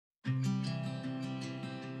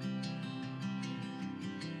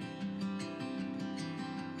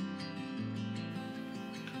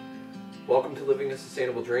Welcome to Living a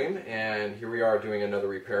Sustainable Dream, and here we are doing another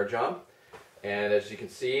repair job. And as you can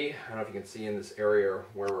see, I don't know if you can see in this area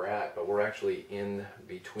where we're at, but we're actually in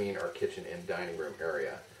between our kitchen and dining room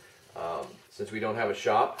area. Since we don't have a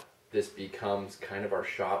shop, this becomes kind of our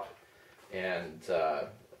shop, and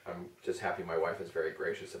I'm just happy my wife is very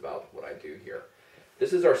gracious about what I do here.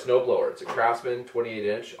 This is our snowblower. It's a Craftsman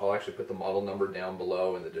 28-inch. I'll actually put the model number down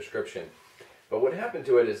below in the description. But what happened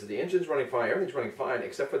to it is the engine's running fine, everything's running fine,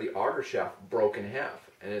 except for the auger shaft broke in half.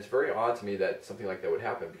 And it's very odd to me that something like that would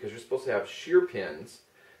happen, because you're supposed to have shear pins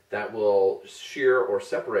that will shear or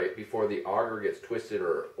separate before the auger gets twisted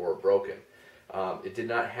or broken. It did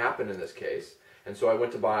not happen in this case, and so I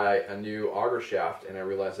went to buy a new auger shaft, and I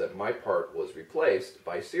realized that my part was replaced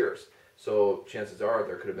by Sears. So chances are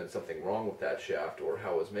there could have been something wrong with that shaft or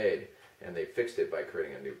how it was made, and they fixed it by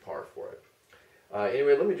creating a new part for it.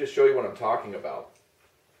 Anyway, let me just show you what I'm talking about.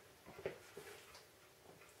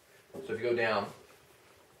 So if you go down,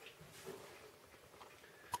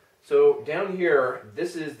 so down here,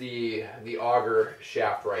 this is the auger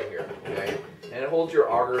shaft right here, okay? And it holds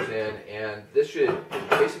your augers in, and this should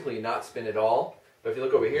basically not spin at all. But if you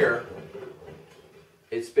look over here,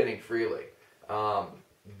 it's spinning freely.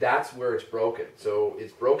 That's where it's broken. So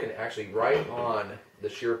it's broken actually right on the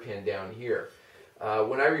shear pin down here.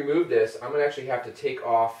 When I remove this, I'm going to actually have to take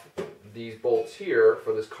off these bolts here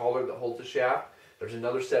for this collar that holds the shaft. There's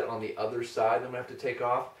another set on the other side that I'm going to have to take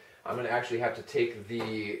off. I'm going to actually have to take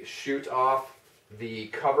the chute off, the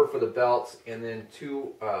cover for the belts, and then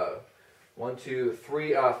four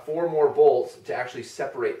more bolts to actually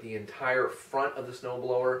separate the entire front of the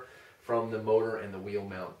snowblower from the motor and the wheel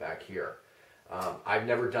mount back here. I've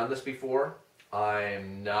never done this before.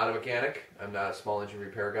 I'm not a mechanic. I'm not a small engine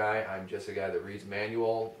repair guy. I'm just a guy that reads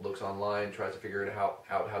manual, looks online, tries to figure out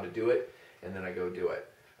how to do it, and then I go do it.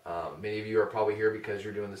 Many of you are probably here because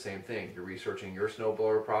you're doing the same thing. You're researching your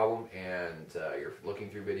snowblower problem, and you're looking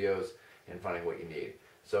through videos and finding what you need.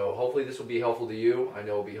 So hopefully this will be helpful to you. I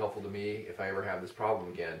know it will be helpful to me if I ever have this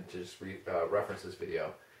problem again. Just reference this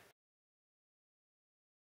video.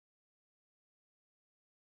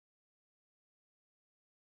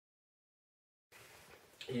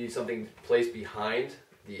 You need something placed behind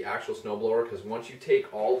the actual snowblower, because once you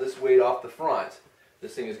take all this weight off the front,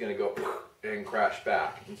 this thing is going to go and crash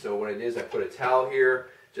back. And so what it is, I put a towel here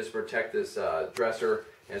just to protect this dresser,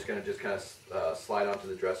 and it's going to just kind of slide onto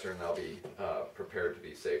the dresser, and I'll be prepared to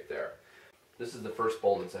be safe there. This is the first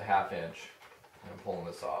bolt. It's a 1/2 inch. I'm pulling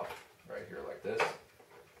this off right here like this,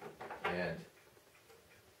 and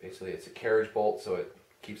basically it's a carriage bolt, so it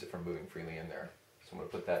keeps it from moving freely in there. So I'm going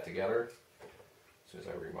to put that together. As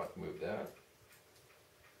soon as I remove that,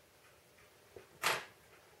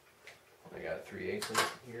 I got 3/8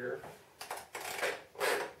 in here.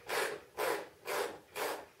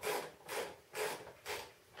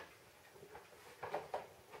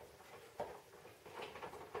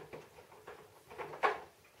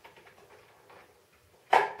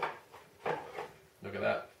 Look at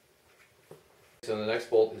that. So the next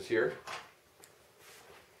bolt is here.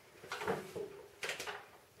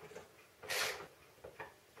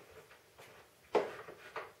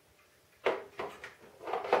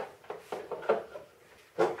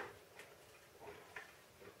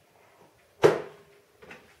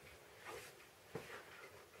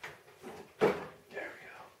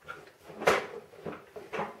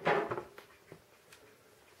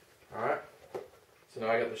 So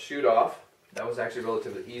now I got the chute off. That was actually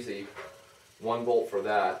relatively easy. One bolt for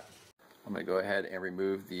that. I'm going to go ahead and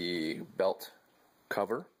remove the belt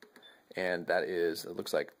cover, and that is, it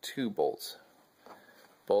looks like 2 bolts.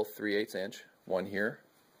 Both 3/8 inch, one here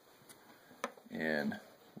and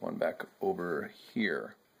one back over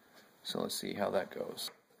here. So let's see how that goes.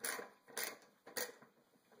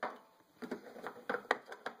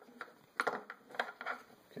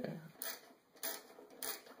 Okay.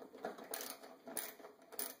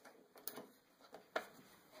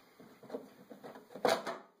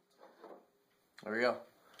 There we go.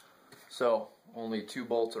 So only 2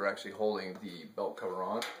 bolts are actually holding the belt cover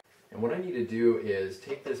on. And what I need to do is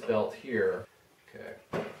take this belt here, okay,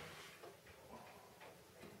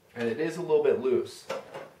 and it is a little bit loose,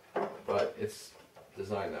 but it's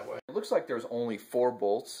designed that way. It looks like there's only 4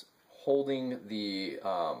 bolts holding the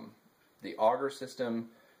auger system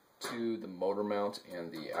to the motor mount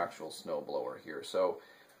and the actual snowblower here. So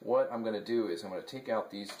what I'm going to do is I'm going to take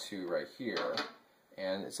out these 2 right here,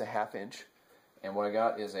 and it's a 1/2 inch. And what I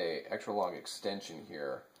got is a extra long extension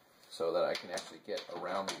here, so that I can actually get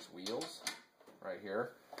around these wheels right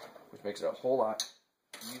here, which makes it a whole lot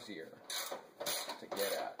easier to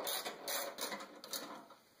get at.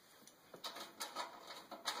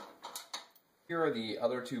 Here are the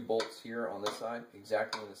other two bolts here on this side,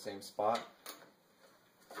 exactly in the same spot.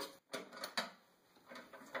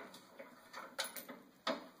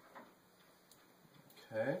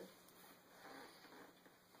 Okay.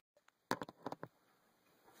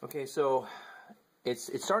 Okay, so it's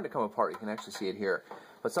starting to come apart. You can actually see it here,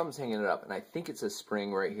 but something's hanging it up, and I think it's a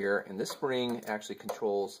spring right here. And this spring actually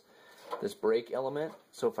controls this brake element.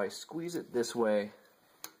 So if I squeeze it this way,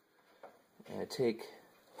 and I take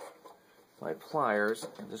my pliers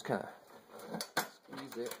and just kind of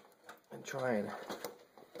squeeze it and try and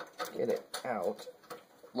get it out.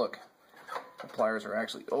 Look, the pliers are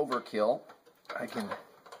actually overkill. I can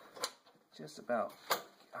just about,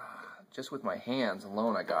 just with my hands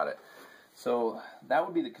alone, I got it. So that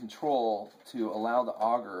would be the control to allow the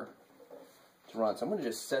auger to run. So I'm going to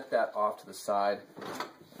just set that off to the side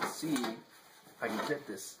and see if I can get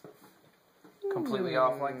this completely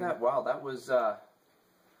off like that. Wow, that was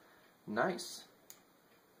nice.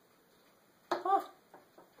 Huh.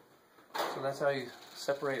 So that's how you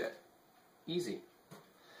separate it. Easy.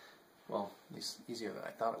 Well, at least easier than I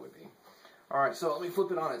thought it would be. Alright, so let me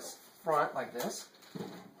flip it on its front like this.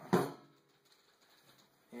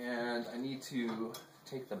 And I need to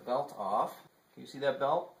take the belt off. Can you see that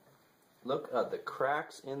belt? Look at the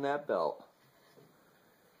cracks in that belt.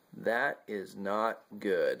 That is not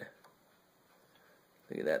good.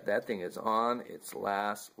 Look at that. That thing is on its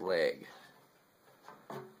last leg.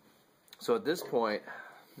 So at this point,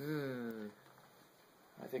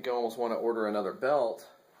 I think I almost want to order another belt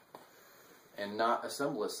and not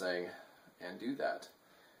assemble this thing and do that.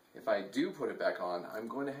 If I do put it back on, I'm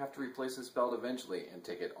going to have to replace this belt eventually and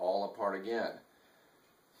take it all apart again.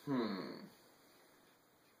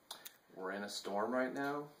 We're in a storm right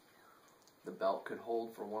now. The belt could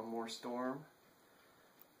hold for one more storm,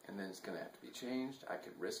 and then it's going to have to be changed. I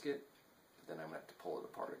could risk it, but then I'm going to have to pull it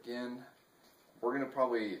apart again. We're going to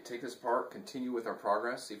probably take this apart, continue with our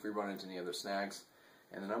progress, see if we run into any other snags,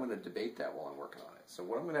 and then I'm going to debate that while I'm working on it. So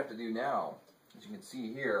what I'm going to have to do now, as you can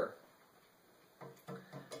see here,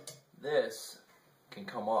 this can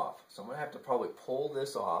come off. So I'm going to have to probably pull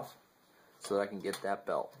this off so that I can get that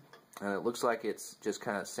belt. And it looks like it's just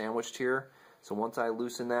kind of sandwiched here. So once I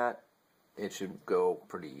loosen that, it should go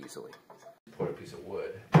pretty easily. Put a piece of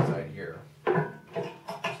wood inside here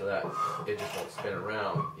so that it just won't spin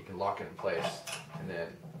around. You can lock it in place and then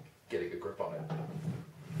get a good grip on it.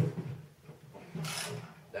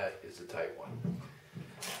 That is a tight one.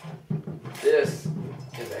 This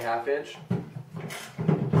is a 1/2 inch.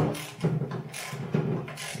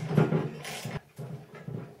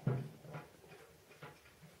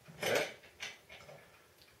 Okay.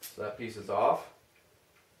 So that piece is off.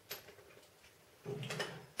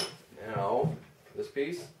 Now, this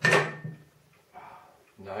piece,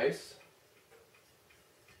 nice,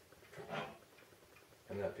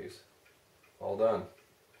 and that piece, all done.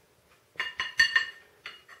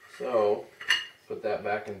 So, put that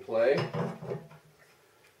back in play, and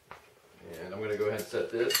I'm going to go ahead and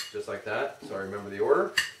set this just like that, so I remember the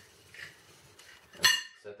order, and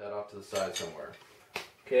set that off to the side somewhere.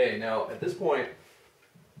 Okay, now at this point,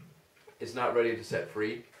 it's not ready to set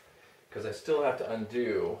free, because I still have to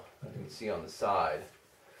undo, as you can see on the side,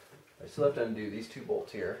 I still have to undo these two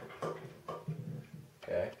bolts here,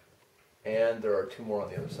 okay, and there are two more on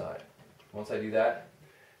the other side. Once I do that,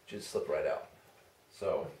 it should slip right out.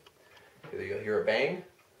 So, either you'll hear a bang,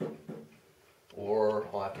 or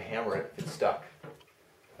I'll have to hammer it if it's stuck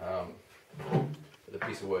with a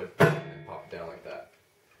piece of wood and pop it down like that.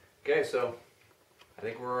 Okay, so I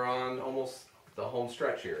think we're on almost the home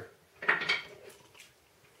stretch here.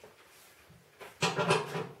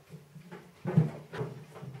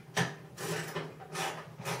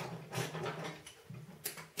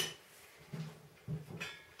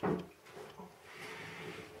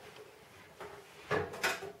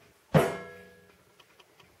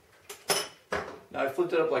 Now I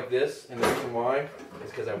flipped it up like this, and the reason why is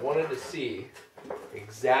because I wanted to see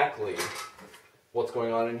exactly what's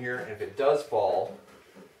going on in here, and if it does fall,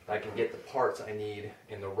 I can get the parts I need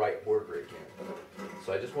in the right order again.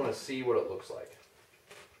 So I just want to see what it looks like.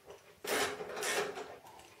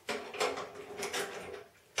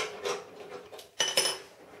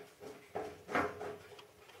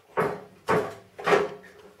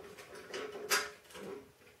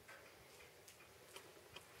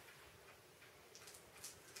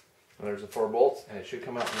 And there's the 4 bolts, and it should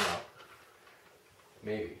come out now.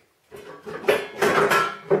 Maybe.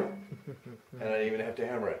 And I didn't even have to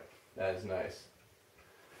hammer it. That is nice.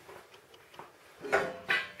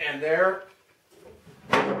 And there,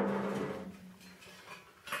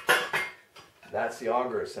 that's the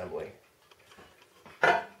auger assembly.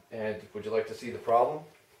 And would you like to see the problem?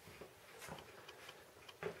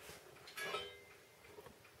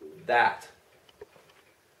 That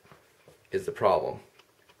is the problem.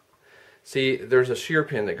 See, there's a shear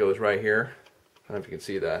pin that goes right here. I don't know if you can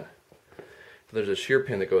see that. There's a shear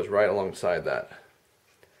pin that goes right alongside that.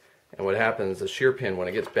 And what happens, the shear pin, when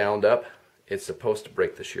it gets bound up, it's supposed to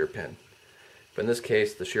break the shear pin. But in this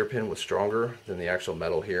case, the shear pin was stronger than the actual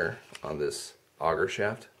metal here on this auger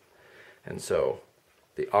shaft. And so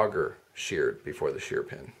the auger sheared before the shear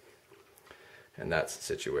pin. And that's the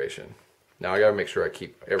situation. Now I gotta make sure I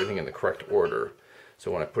keep everything in the correct order, so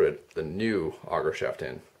when I put the new auger shaft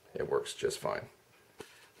in, it works just fine.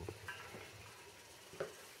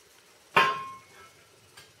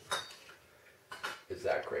 Is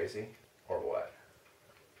that crazy, or what?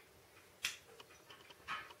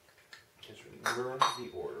 Just remember the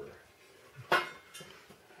order.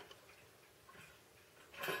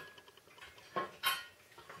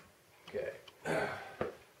 Okay.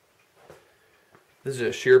 This is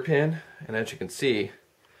a shear pin, and as you can see,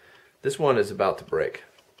 this one is about to break.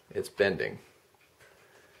 It's bending.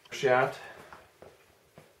 Shaft.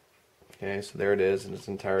 Okay, so there it is in its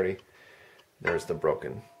entirety. There's the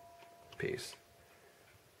broken piece.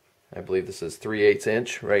 I believe this is 3/8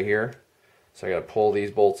 inch right here. So I got to pull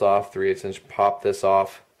these bolts off, 3/8 inch, pop this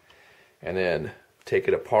off, and then take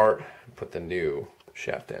it apart and put the new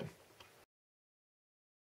shaft in.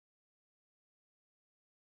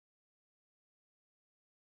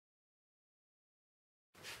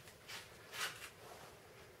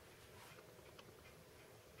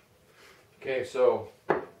 Okay, so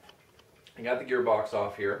I got the gearbox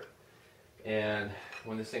off here, and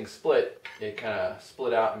when this thing split, it kind of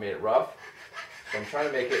split out and made it rough. So I'm trying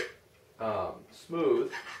to make it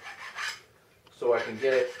smooth so I can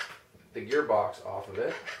get the gearbox off of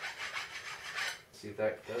it. See if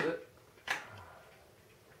that does it.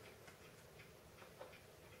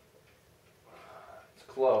 It's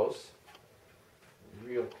close,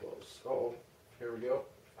 real close. Oh, here we go.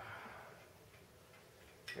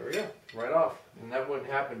 There we go, right off. And that wouldn't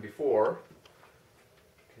happen before.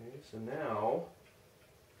 Okay, so now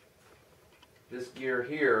this gear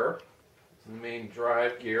here is the main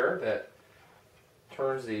drive gear that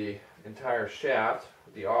turns the entire shaft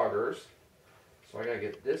with the augers. So I gotta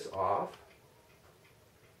get this off.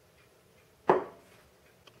 What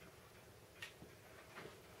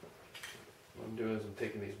I'm doing is I'm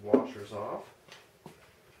taking these washers off.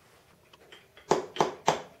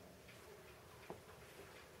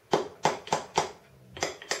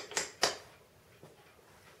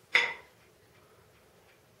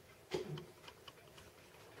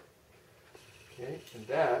 Okay, and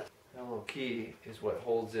that little key is what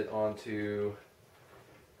holds it onto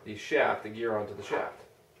the shaft, the gear onto the shaft.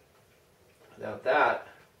 Now that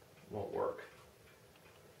won't work.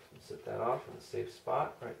 So set that off in a safe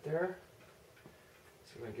spot right there.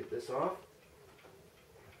 So I'm going to get this off.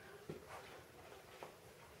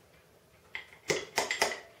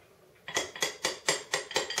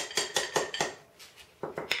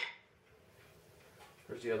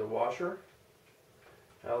 There's the other washer.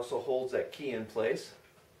 It also holds that key in place.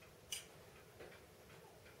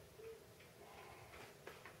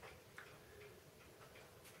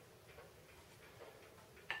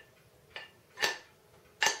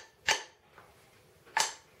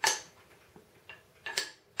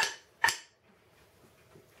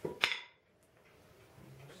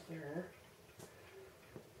 There.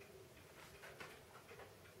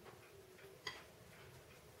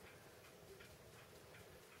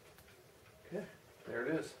 Okay, there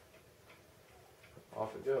it is.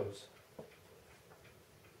 Off it goes.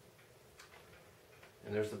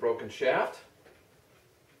 And there's the broken shaft.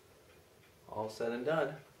 All said and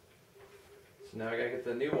done. So now I gotta get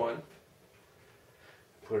the new one,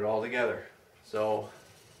 put it all together. So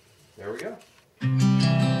there we go.